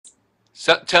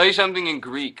So, tell you something in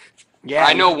Greek. Yeah,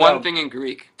 I you know should one go. thing in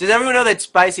Greek. Does everyone know that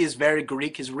Spicy is very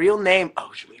Greek? His real name.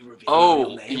 Oh, should we reveal my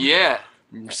real Oh, name? yeah.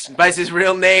 Spicy's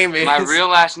real name My is real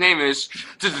last name is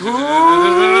Poulios.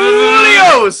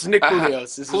 Nick Poulios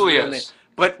is his real name. Poulios.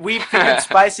 But we figured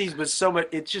Spicy's was so much.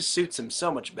 It just suits him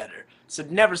so much better. So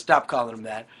never stop calling him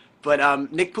that. But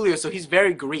Nick Poulios. So he's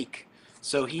very Greek.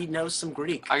 So he knows some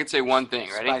Greek. I can say one thing.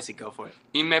 Ready? Spicy, go for it.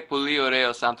 Ime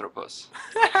Poulios anthropos.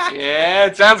 Yeah,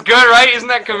 it sounds good, right? Isn't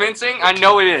that convincing? I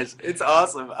know it is. It's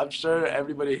awesome. I'm sure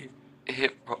everybody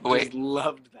Hip. just Wait.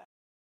 loved